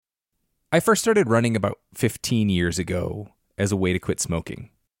I first started running about 15 years ago as a way to quit smoking.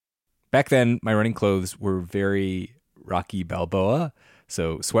 Back then, my running clothes were very Rocky Balboa,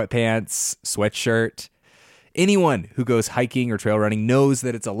 so sweatpants, sweatshirt. Anyone who goes hiking or trail running knows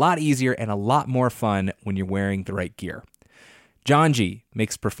that it's a lot easier and a lot more fun when you're wearing the right gear. Janji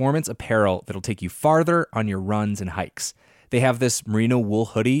makes performance apparel that'll take you farther on your runs and hikes. They have this merino wool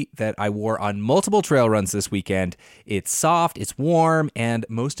hoodie that I wore on multiple trail runs this weekend. It's soft, it's warm, and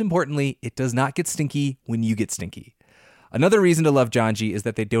most importantly, it does not get stinky when you get stinky. Another reason to love Janji is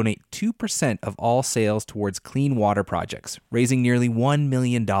that they donate 2% of all sales towards clean water projects, raising nearly $1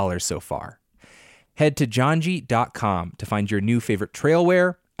 million so far. Head to janji.com to find your new favorite trail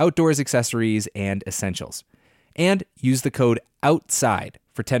wear, outdoors accessories, and essentials. And use the code OUTSIDE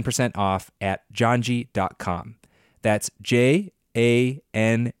for 10% off at janji.com. That's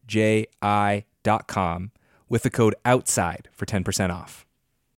JANJI.com with the code OUTSIDE for 10% off.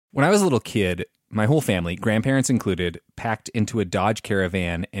 When I was a little kid, my whole family, grandparents included, packed into a Dodge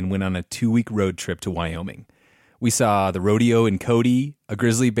Caravan and went on a 2-week road trip to Wyoming. We saw the rodeo in Cody, a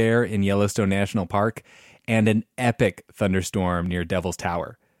grizzly bear in Yellowstone National Park, and an epic thunderstorm near Devil's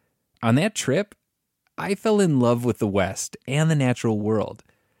Tower. On that trip, I fell in love with the West and the natural world.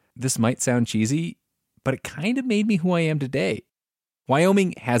 This might sound cheesy, but it kind of made me who I am today.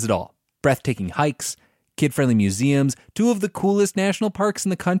 Wyoming has it all. Breathtaking hikes, kid-friendly museums, 2 of the coolest national parks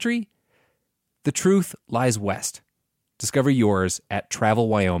in the country. The truth lies west. Discover yours at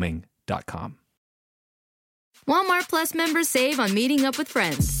travelwyoming.com. Walmart Plus members save on meeting up with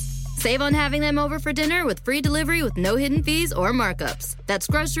friends. Save on having them over for dinner with free delivery with no hidden fees or markups. That's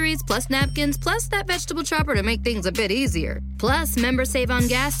groceries, plus napkins, plus that vegetable chopper to make things a bit easier. Plus, members save on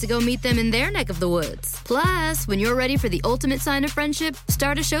gas to go meet them in their neck of the woods. Plus, when you're ready for the ultimate sign of friendship,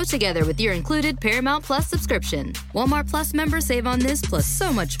 start a show together with your included Paramount Plus subscription. Walmart Plus members save on this plus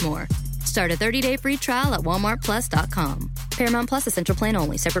so much more. Start a 30-day free trial at walmartplus.com. Paramount Plus Essential Plan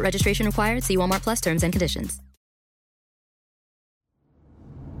only. Separate registration required. See Walmart Plus terms and conditions.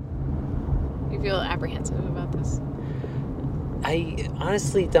 You feel apprehensive about this? I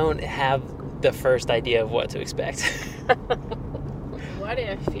honestly don't have the first idea of what to expect. What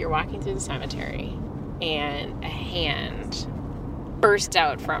if you're walking through the cemetery and a hand bursts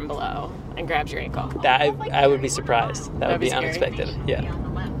out from below and grabs your ankle? I would be surprised. That would be scary. unexpected. Yeah.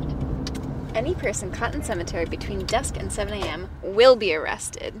 Any person caught in cemetery between dusk and 7 a.m. will be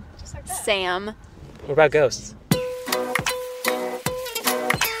arrested. Sam. What about ghosts?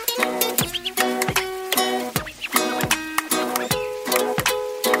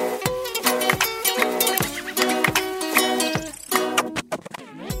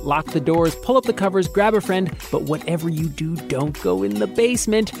 Lock the doors, pull up the covers, grab a friend, but whatever you do, don't go in the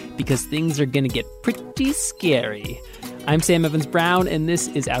basement because things are going to get pretty scary. I'm Sam Evans-Brown, and this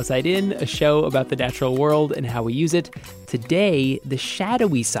is Outside In, a show about the natural world and how we use it. Today, the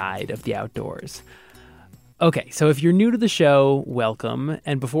shadowy side of the outdoors. Okay, so if you're new to the show, welcome.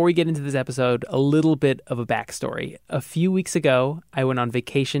 And before we get into this episode, a little bit of a backstory. A few weeks ago, I went on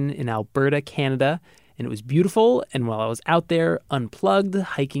vacation in Alberta, Canada, and it was beautiful. And while I was out there, unplugged,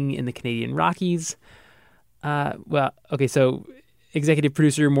 hiking in the Canadian Rockies. So executive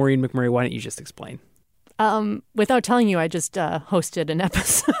producer Maureen McMurray, why don't you just explain? Without telling you, I just hosted an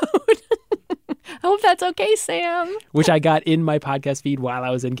episode. I hope that's okay, Sam. Which I got in my podcast feed while I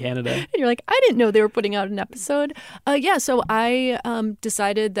was in Canada. And you're like, I didn't know they were putting out an episode. So I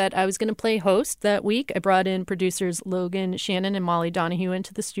decided that I was going to play host that week. I brought in producers Logan Shannon and Molly Donahue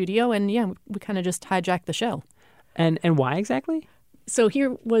into the studio. And we kind of just hijacked the show. And why exactly? So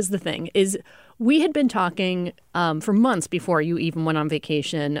here was the thing, is we had been talking for months before you even went on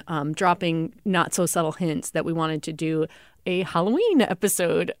vacation, dropping not so subtle hints that we wanted to do a Halloween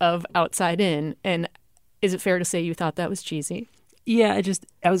episode of Outside In. And is it fair to say you thought that was cheesy? Yeah, it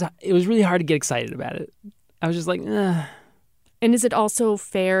was really hard to get excited about it. I was just like, ugh. And is it also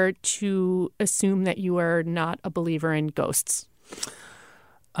fair to assume that you are not a believer in ghosts?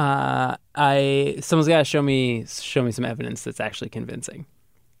 Someone's got to show me some evidence that's actually convincing.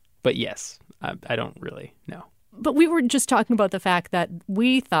 But yes, I don't really know. But we were just talking about the fact that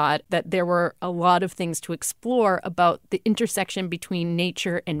we thought that there were a lot of things to explore about the intersection between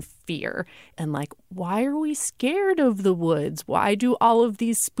nature and fear. And why are we scared of the woods? Why do all of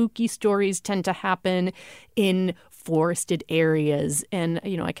these spooky stories tend to happen in forested areas? And,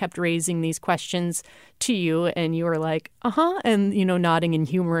 I kept raising these questions to you and you were like, and, nodding and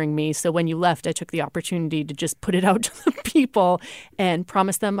humoring me. So when you left, I took the opportunity to just put it out to the people and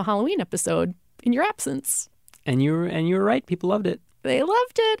promise them a Halloween episode in your absence. And you were right. People loved it. They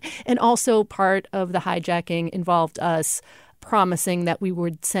loved it. And also part of the hijacking involved us promising that we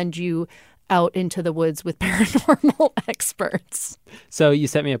would send you out into the woods with paranormal experts. So you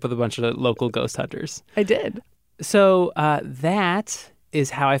set me up with a bunch of local ghost hunters. I did. So that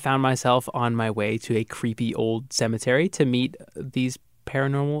is how I found myself on my way to a creepy old cemetery to meet these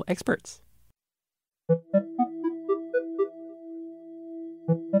paranormal experts.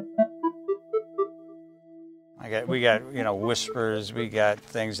 We got whispers. We got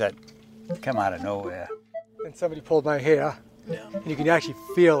things that come out of nowhere. And somebody pulled my hair, and you can actually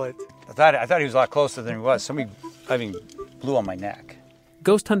feel it. I thought he was a lot closer than he was. Somebody, blew on my neck.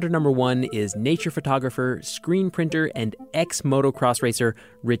 Ghost hunter number 1 is nature photographer, screen printer, and ex-motocross racer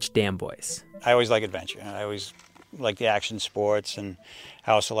Rich Dambois. I always like adventure. I always like the action sports, and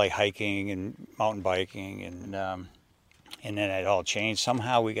I also like hiking and mountain biking, and then it all changed.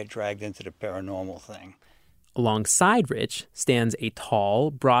 Somehow we got dragged into the paranormal thing. Alongside Rich stands a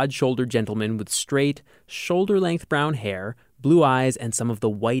tall, broad-shouldered gentleman with straight, shoulder-length brown hair, blue eyes, and some of the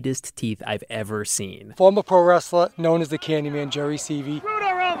whitest teeth I've ever seen. Former pro wrestler known as the Candyman, Jerry Seavey. Threw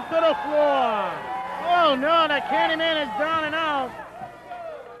the rope to the floor. Oh no, the Candyman is down and out.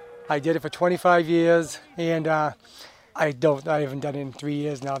 I did it for 25 years, and I haven't done it in 3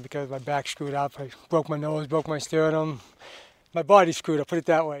 years now because my back screwed up. I broke my nose, broke my sternum. My body screwed up, put it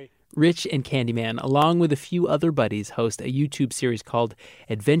that way. Rich and Candyman, along with a few other buddies, host a YouTube series called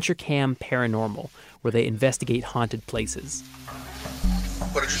Adventure Cam Paranormal, where they investigate haunted places.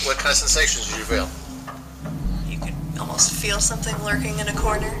 What kind of sensations did you feel? You could almost feel something lurking in a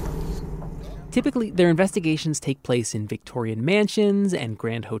corner. Typically, their investigations take place in Victorian mansions and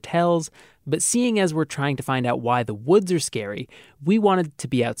grand hotels, but seeing as we're trying to find out why the woods are scary, we wanted to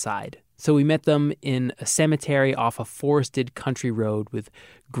be outside. So we met them in a cemetery off a forested country road with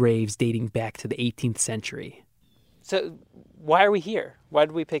graves dating back to the 18th century. So why are we here? Why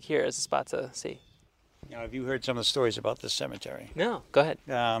did we pick here as a spot to see? Have you heard some of the stories about this cemetery? No, go ahead.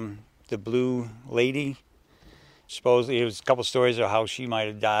 The Blue Lady, supposedly, there was a couple stories of how she might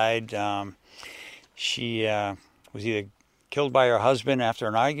have died. She was either killed by her husband after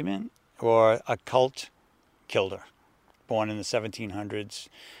an argument, or a cult killed her, born in the 1700s.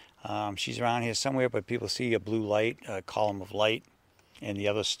 She's around here somewhere, but people see a blue light, a column of light. And the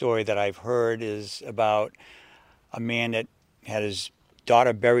other story that I've heard is about a man that had his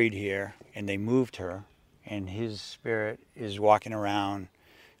daughter buried here, and they moved her, and his spirit is walking around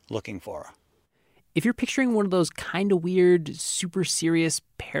looking for her. If you're picturing one of those kind of weird, super serious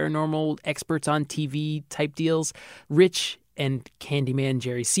paranormal experts on TV type deals, Rich and Candyman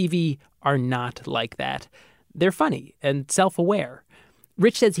Jerry Seavey are not like that. They're funny and self-aware.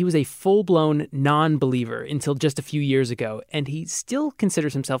 Rich says he was a full-blown non-believer until just a few years ago, and he still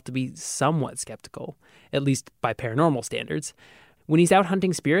considers himself to be somewhat skeptical, at least by paranormal standards. When he's out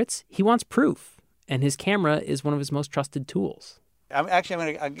hunting spirits, he wants proof, and his camera is one of his most trusted tools. I'll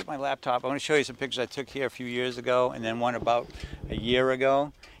get my laptop. I want to show you some pictures I took here a few years ago, and then one about a year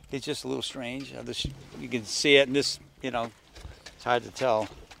ago. It's just a little strange. You can see it, and this, it's hard to tell.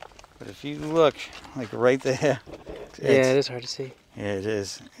 But if you look, like right there. It is hard to see. Yeah, it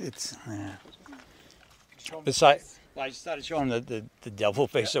is. It's, I started showing the devil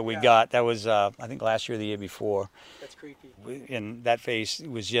face that we got. That was, I think, last year or the year before. That's creepy. And that face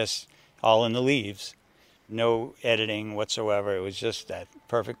was just all in the leaves. No editing whatsoever. It was just that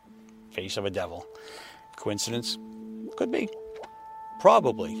perfect face of a devil. Coincidence? Could be.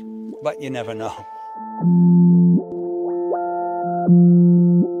 Probably. But you never know.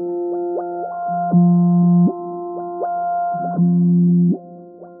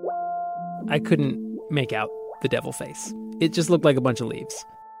 I couldn't make out the devil face. It just looked like a bunch of leaves.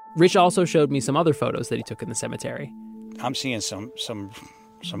 Rich also showed me some other photos that he took in the cemetery. I'm seeing some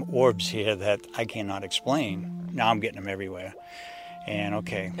orbs here that I cannot explain. Now I'm getting them everywhere. And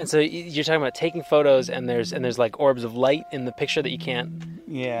okay. And so you're talking about taking photos, and there's like orbs of light in the picture that you can't.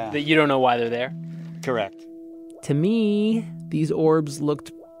 Yeah. That you don't know why they're there. Correct. To me, these orbs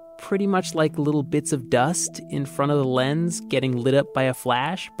looked pretty much like little bits of dust in front of the lens getting lit up by a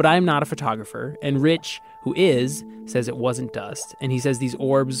flash, but I'm not a photographer, and Rich, who is, says it wasn't dust, and he says these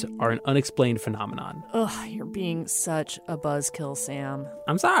orbs are an unexplained phenomenon. Ugh, you're being such a buzzkill, Sam.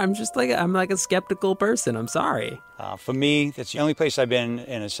 I'm sorry, I'm like a skeptical person, I'm sorry. For me, that's the only place I've been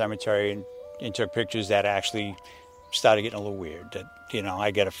in a cemetery and took pictures that actually started getting a little weird, that, I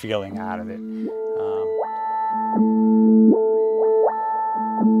get a feeling out of it.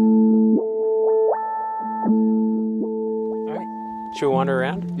 Should we wander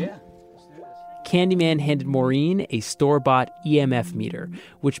around? Yeah. Candyman handed Maureen a store-bought EMF meter,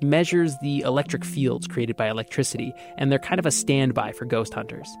 which measures the electric fields created by electricity, and they're kind of a standby for ghost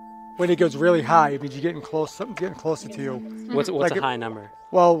hunters. when it goes really high, it means you're getting close, something's getting closer to you. What's Like a high number?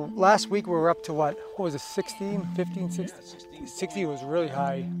 Well, last week we were up to what was it, 16, 15, 16? 60 was really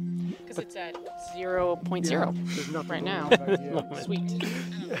high. Because it's at 0.0 There's nothing right now. Sweet.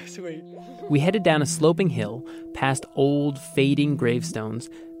 Sweet. We headed down a sloping hill past old, fading gravestones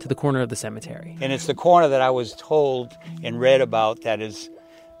to the corner of the cemetery. And it's the corner that I was told and read about that is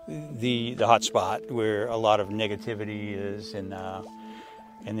the hot spot where a lot of negativity is, and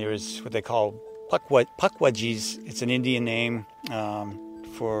there is what they call Pukwudgies. It's an Indian name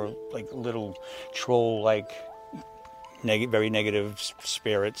for like little troll-like, very negative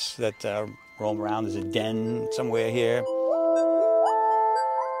spirits that roam around. There's a den somewhere here.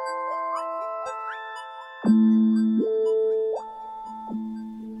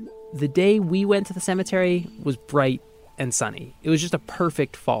 The day we went to the cemetery was bright and sunny. It was just a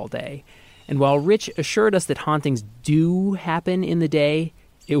perfect fall day. And while Rich assured us that hauntings do happen in the day,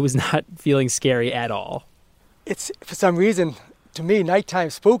 it was not feeling scary at all. It's, for some reason, to me, nighttime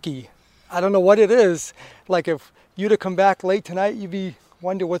spooky. I don't know what it is. Like if you'd have come back late tonight, you'd be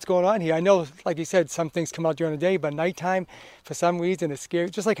wonder what's going on here. I know, like you said, some things come out during the day, but nighttime, for some reason, it's scary.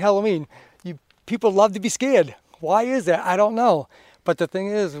 Just like Halloween, people love to be scared. Why is that? I don't know. But the thing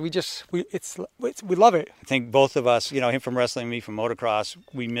is, we love it. I think both of us, him from wrestling, me from motocross,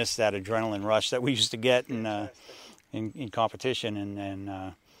 we miss that adrenaline rush that we used to get in competition.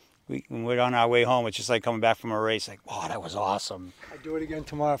 And when we're on our way home, it's just like coming back from a race. Like, wow, that was awesome. I'd do it again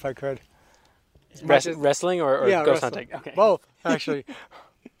tomorrow if I could. Wrestling or ghost hunting? Okay. Both, actually.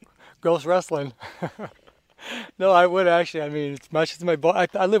 Ghost wrestling. No, I would actually. I mean, as much as I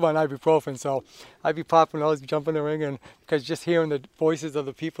live on ibuprofen, so I'd be popping, always jump in the ring, and because just hearing the voices of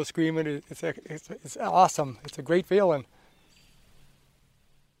the people screaming, it's awesome. It's a great feeling.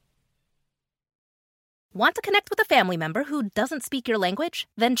 Want to connect with a family member who doesn't speak your language?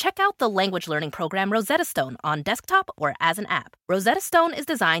 Then check out the language learning program Rosetta Stone on desktop or as an app. Rosetta Stone is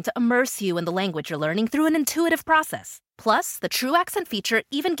designed to immerse you in the language you're learning through an intuitive process. Plus, the True Accent feature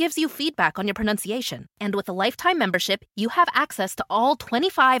even gives you feedback on your pronunciation. And with a lifetime membership, you have access to all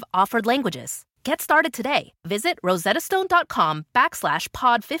 25 offered languages. Get started today. Visit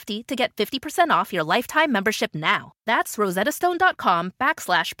rosettastone.com/pod50 to get 50% off your lifetime membership now. That's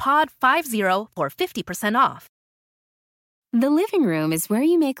rosettastone.com/pod50 for 50% off. The living room is where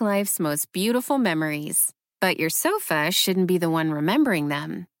you make life's most beautiful memories. But your sofa shouldn't be the one remembering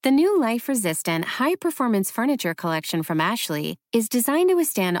them. The new life-resistant, high-performance furniture collection from Ashley is designed to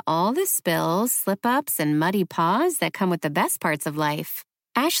withstand all the spills, slip-ups, and muddy paws that come with the best parts of life.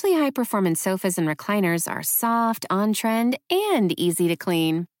 Ashley high-performance sofas and recliners are soft, on-trend, and easy to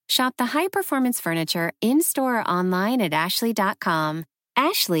clean. Shop the high-performance furniture in-store or online at ashley.com.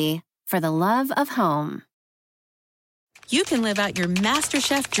 Ashley, for the love of home. You can live out your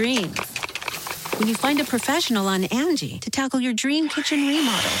MasterChef dreams when you find a professional on Angie to tackle your dream kitchen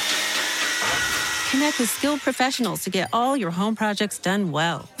remodel. Connect with skilled professionals to get all your home projects done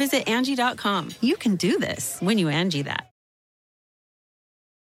well. Visit Angie.com. You can do this when you Angie that.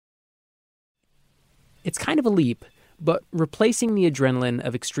 It's kind of a leap, but replacing the adrenaline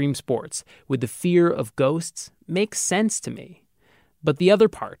of extreme sports with the fear of ghosts makes sense to me. But the other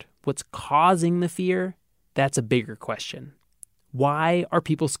part, what's causing the fear, that's a bigger question. Why are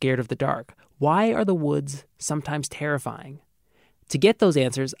people scared of the dark? Why are the woods sometimes terrifying? To get those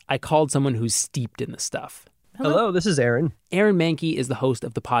answers, I called someone who's steeped in the stuff. Hello, this is Aaron. Aaron Mahnke is the host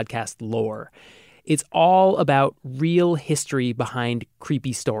of the podcast Lore. It's all about real history behind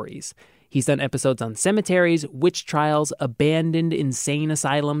creepy stories. He's done episodes on cemeteries, witch trials, abandoned insane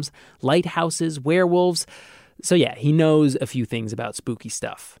asylums, lighthouses, werewolves. So yeah, he knows a few things about spooky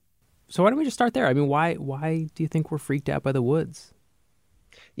stuff. So why don't we just start there? I mean, why do you think we're freaked out by the woods?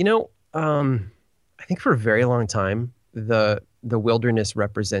 I think for a very long time, the wilderness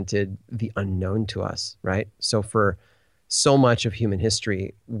represented the unknown to us, right? So for so much of human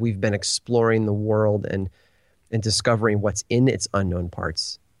history, we've been exploring the world and discovering what's in its unknown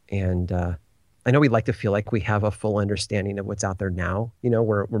parts. And I know we like to feel like we have a full understanding of what's out there now.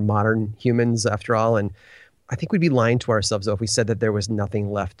 We're modern humans after all. And I think we'd be lying to ourselves, though, if we said that there was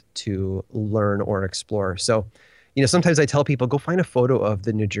nothing left to learn or explore. So, sometimes I tell people, go find a photo of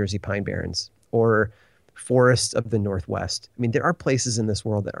the New Jersey Pine Barrens or forests of the Northwest. I mean, there are places in this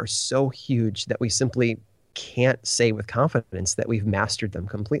world that are so huge that we simply can't say with confidence that we've mastered them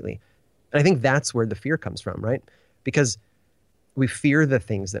completely. And I think that's where the fear comes from, right? Because we fear the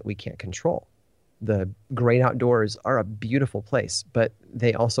things that we can't control. The great outdoors are a beautiful place, but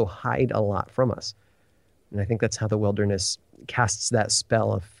they also hide a lot from us. And I think that's how the wilderness casts that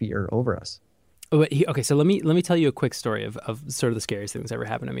spell of fear over us. Okay, so let me tell you a quick story of sort of the scariest thing that's ever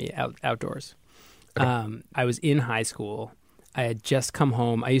happened to me outdoors. Okay. I was in high school. I had just come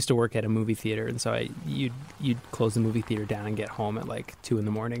home. I used to work at a movie theater, and so you'd close the movie theater down and get home at like 2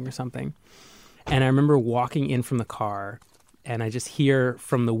 a.m. or something. And I remember walking in from the car, and I just hear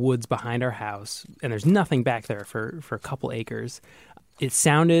from the woods behind our house, and there's nothing back there for a couple acres. It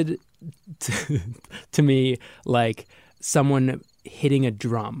sounded to me like someone hitting a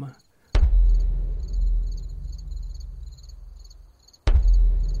drum.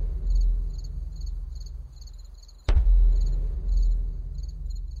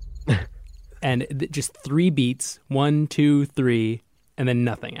 And just 3 beats, 1, 2, 3, and then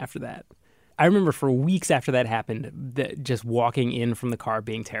nothing after that. I remember for weeks after that happened, just walking in from the car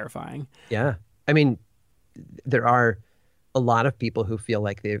being terrifying. Yeah. I mean, there are a lot of people who feel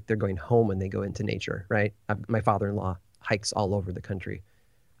like they're going home when they go into nature, right? My father-in-law hikes all over the country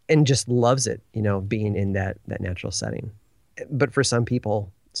and just loves it, being in that natural setting. But for some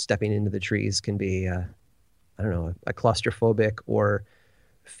people, stepping into the trees can be, a claustrophobic or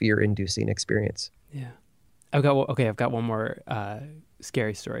fear-inducing experience. Yeah. I've got one more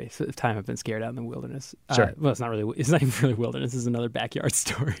scary story. So the time I've been scared out in the wilderness. Sure. Well, it's not even really wilderness. This is another backyard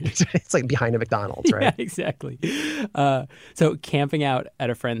story. It's like behind a McDonald's, right? Yeah, exactly. So camping out at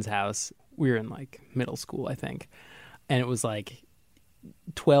a friend's house, we were in like middle school, I think. And it was like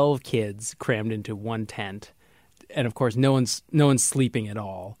 12 kids crammed into one tent. And of course, no one's sleeping at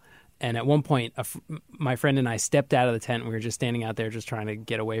all. And at one point, my friend and I stepped out of the tent. We were just standing out there just trying to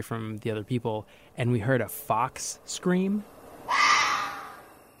get away from the other people. And we heard a fox scream.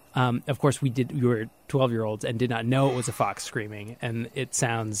 Of course, we were 12-year-olds and did not know it was a fox screaming. And it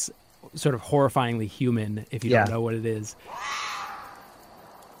sounds sort of horrifyingly human if you don't know what it is.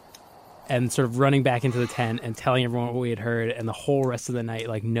 And sort of running back into the tent and telling everyone what we had heard. And the whole rest of the night,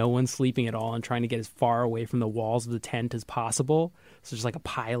 like no one sleeping at all and trying to get as far away from the walls of the tent as possible. So there's like a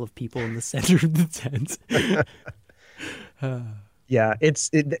pile of people in the center of the tent. Yeah,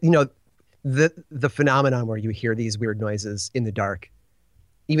 the phenomenon where you hear these weird noises in the dark,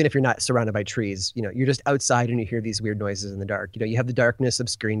 even if you're not surrounded by trees, you're just outside and you hear these weird noises in the dark. You have the darkness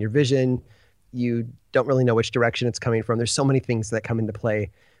obscuring your vision. You don't really know which direction it's coming from. There's so many things that come into play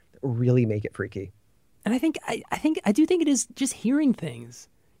that really make it freaky. And I do think it is just hearing things.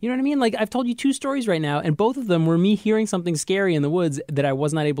 You know what I mean? Like I've told you 2 stories right now, and both of them were me hearing something scary in the woods that I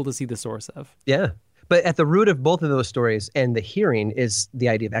was not able to see the source of. Yeah. But at the root of both of those stories and the hearing is the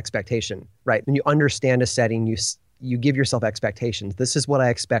idea of expectation, right? When you understand a setting, you give yourself expectations. This is what I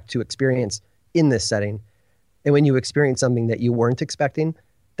expect to experience in this setting. And when you experience something that you weren't expecting,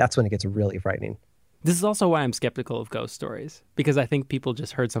 that's when it gets really frightening. This is also why I'm skeptical of ghost stories, because I think people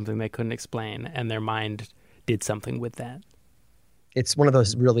just heard something they couldn't explain and their mind did something with that. It's one of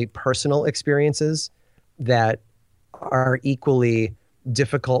those really personal experiences that are equally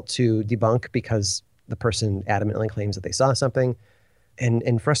difficult to debunk because the person adamantly claims that they saw something,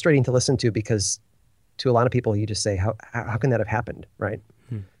 and frustrating to listen to because to a lot of people you just say, how can that have happened, right?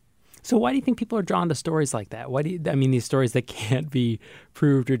 So why do you think people are drawn to stories like that? These stories that can't be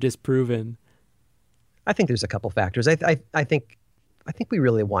proved or disproven? I think there's a couple factors. I think we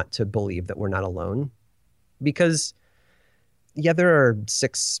really want to believe that we're not alone because there are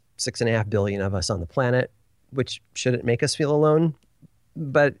 6.5 billion of us on the planet, which shouldn't make us feel alone.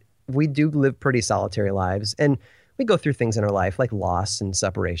 But we do live pretty solitary lives, and we go through things in our life like loss and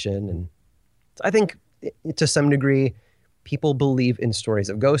separation. And I think to some degree, people believe in stories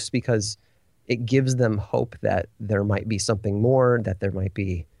of ghosts because it gives them hope that there might be something more, that there might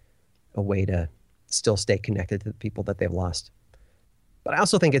be a way to still stay connected to the people that they've lost. But I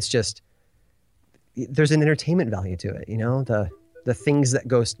also think it's just, there's an entertainment value to it, the things that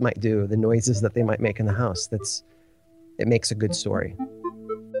ghosts might do, the noises that they might make in the house. It makes a good story.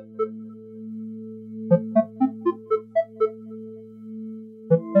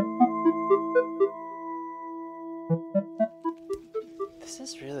 This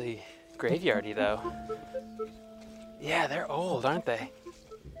is really graveyardy, though. Yeah, they're old, aren't they?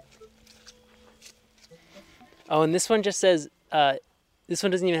 Oh, and this one just says, this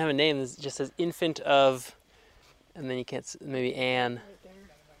one doesn't even have a name. This just says infant of, and then you can't, maybe Anne. Right there.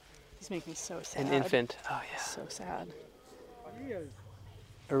 These make me so sad. An infant. Oh, yeah. So sad.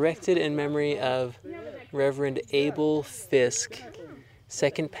 Erected in memory of Reverend Abel Fisk,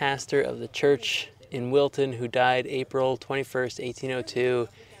 second pastor of the church in Wilton, who died April 21st, 1802,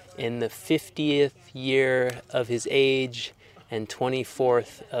 in the 50th year of his age and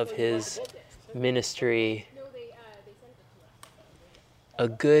 24th of his ministry. A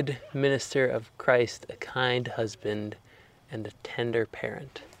good minister of Christ, a kind husband, and a tender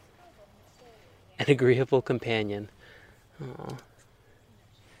parent. An agreeable companion. Oh.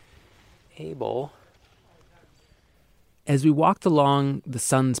 Abel. As we walked along the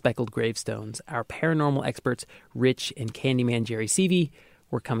sun-speckled gravestones, our paranormal experts, Rich and Candyman Jerry Seavey,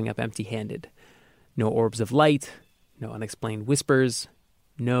 were coming up empty-handed. No orbs of light, no unexplained whispers,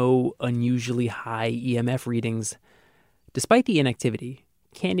 no unusually high EMF readings. Despite the inactivity,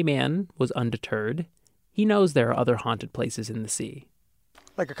 Candyman was undeterred. He knows there are other haunted places in the sea.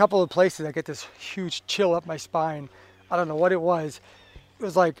 Like a couple of places, I get this huge chill up my spine. I don't know what it was. It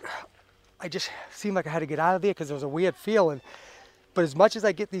was like, I just seemed like I had to get out of there because there was a weird feeling. But as much as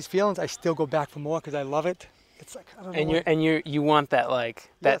I get these feelings, I still go back for more because I love it. It's like, I don't know. And you want that, like,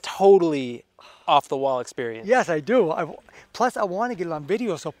 that totally off the wall experience. Yes, I do. Plus, I want to get it on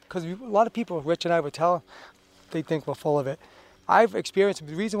video, so because a lot of people, Rich and I would tell, they think we're full of it. I've experienced.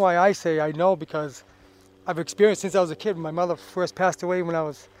 The reason why I say I know because I've experienced since I was a kid. My mother first passed away when I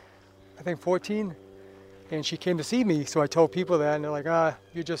was, I think, 14, and she came to see me. So I told people that, and they're like,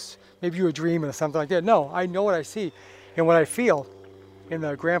 maybe you were dreaming or something like that. No, I know what I see and what I feel. And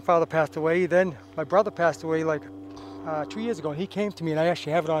my grandfather passed away. Then my brother passed away like 2 years ago, and he came to me, and I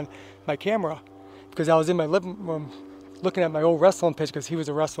actually have it on my camera because I was in my living room looking at my old wrestling pitch because he was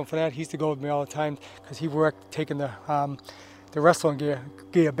a wrestling fanatic. He used to go with me all the time because he worked taking the wrestling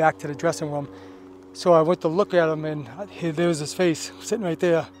gear back to the dressing room. So I went to look at him, and there was his face sitting right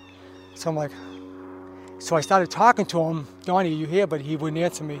there. So I'm like, so I started talking to him. Donnie, are you here? But he wouldn't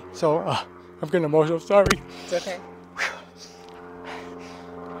answer me. So I'm getting emotional. Sorry. It's okay.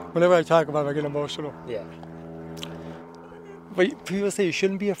 Whenever I talk about it, I get emotional. Yeah. But people say you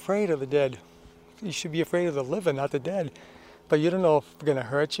shouldn't be afraid of the dead. You should be afraid of the living, not the dead. But you don't know if they're going to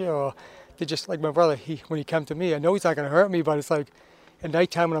hurt you or they're just like my brother. When he came to me, I know he's not going to hurt me, but it's like at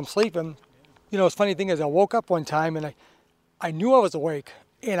nighttime when I'm sleeping, you know, the funny thing is I woke up one time and I knew I was awake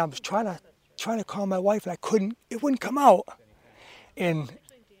and I was trying to call my wife and I couldn't, it wouldn't come out. And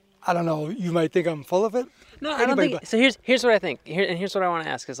I don't know, you might think I'm full of it. No, I don't think. So here's what I think. Here's what I want to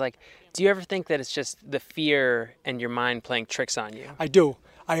ask is like, do you ever think that it's just the fear and your mind playing tricks on you? I do.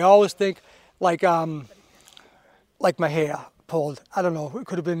 I always think like my hair pulled. I don't know. It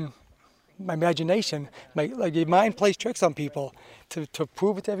could have been my imagination. Like your mind plays tricks on people. To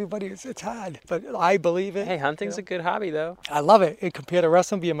prove it to everybody, it's hard. But I believe it. Hey, hunting's a good hobby though. I love it. And compared to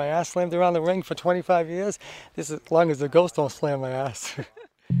wrestling, being my ass slammed around the ring for 25 years, this is as long as the ghost don't slam my ass.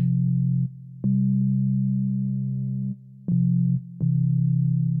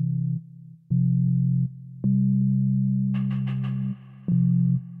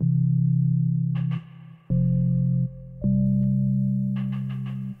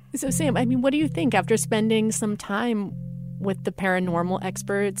 So Sam, I mean, what do you think after spending some time with the paranormal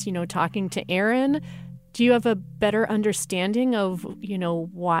experts, you know, talking to Aaron? Do you have a better understanding of, you know,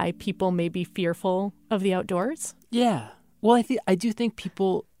 why people may be fearful of the outdoors? Yeah. Well, I do think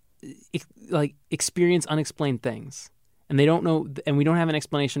people experience unexplained things and they don't know, and we don't have an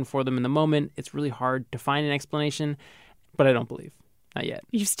explanation for them in the moment. It's really hard to find an explanation, but I don't believe. Not yet.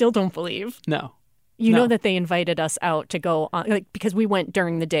 You still don't believe? No. You know that they invited us out to go on, because we went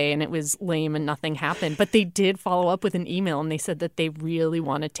during the day and it was lame and nothing happened. But they did follow up with an email and they said that they really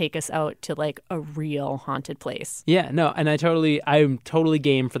want to take us out to like a real haunted place. Yeah, no, and I'm totally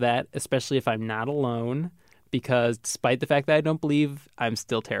game for that, especially if I'm not alone, because despite the fact that I don't believe, I'm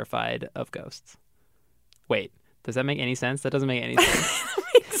still terrified of ghosts. Wait, does that make any sense? That doesn't make any sense.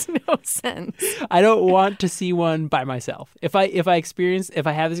 Makes no sense. I don't want to see one by myself. If I have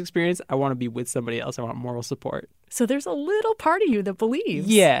this experience, I want to be with somebody else. I want moral support. So there's a little part of you that believes.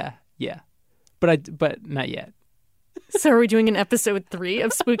 Yeah. But not yet. So are we doing an episode 3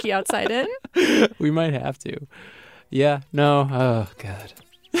 of Spooky Outside In? We might have to. Yeah. No. Oh God.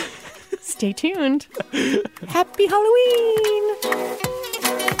 Stay tuned. Happy Halloween.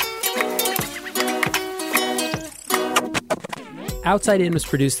 Outside In was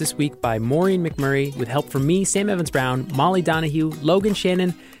produced this week by Maureen McMurray with help from me, Sam Evans-Brown, Molly Donahue, Logan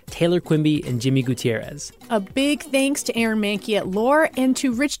Shannon, Taylor Quimby, and Jimmy Gutierrez. A big thanks to Aaron Mahnke at Lore and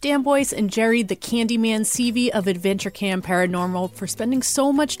to Rich Damboyce and Jerry the Candyman Seavey of Adventure Cam Paranormal for spending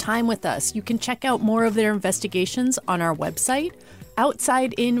so much time with us. You can check out more of their investigations on our website,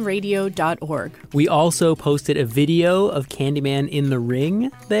 outsideinradio.org. We also posted a video of Candyman in the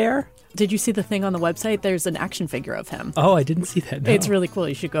ring there. Did you see the thing on the website? There's an action figure of him. Oh, I didn't see that. No. It's really cool.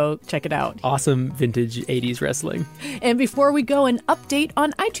 You should go check it out. Awesome vintage 80s wrestling. And before we go, an update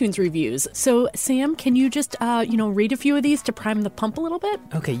on iTunes reviews. So, Sam, can you just, read a few of these to prime the pump a little bit?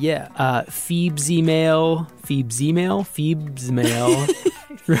 Okay, yeah. Phoebes Email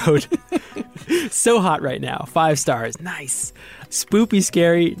wrote, so hot right now. 5 stars. Nice. Spoopy,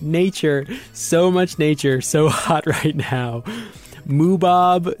 scary, nature, so much nature, so hot right now.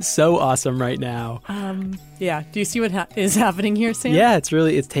 Moobob, so awesome right now. Yeah. Do you see what is happening here, Sam? Yeah,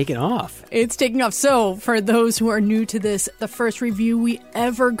 it's taking off. It's taking off. So, for those who are new to this, the first review we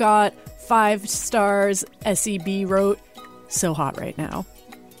ever got, 5 stars, SEB wrote, so hot right now.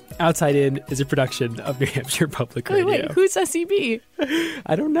 Outside In is a production of New Hampshire Public Radio. Wait, who's SEB?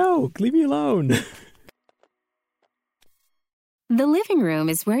 I don't know. Leave me alone. The living room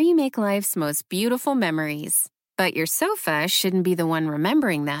is where you make life's most beautiful memories. But your sofa shouldn't be the one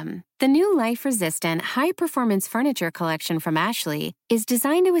remembering them. The new life-resistant, high-performance furniture collection from Ashley is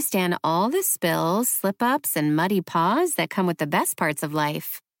designed to withstand all the spills, slip-ups, and muddy paws that come with the best parts of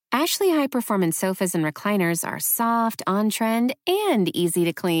life. Ashley high-performance sofas and recliners are soft, on-trend, and easy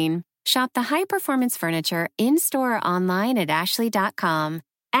to clean. Shop the high-performance furniture in-store or online at ashley.com.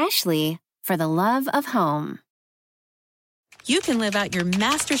 Ashley, for the love of home. You can live out your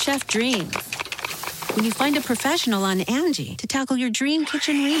MasterChef dreams when you find a professional on Angie to tackle your dream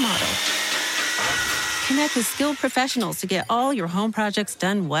kitchen remodel. Connect with skilled professionals to get all your home projects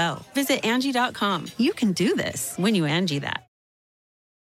done well. Visit Angie.com. You can do this when you Angie that.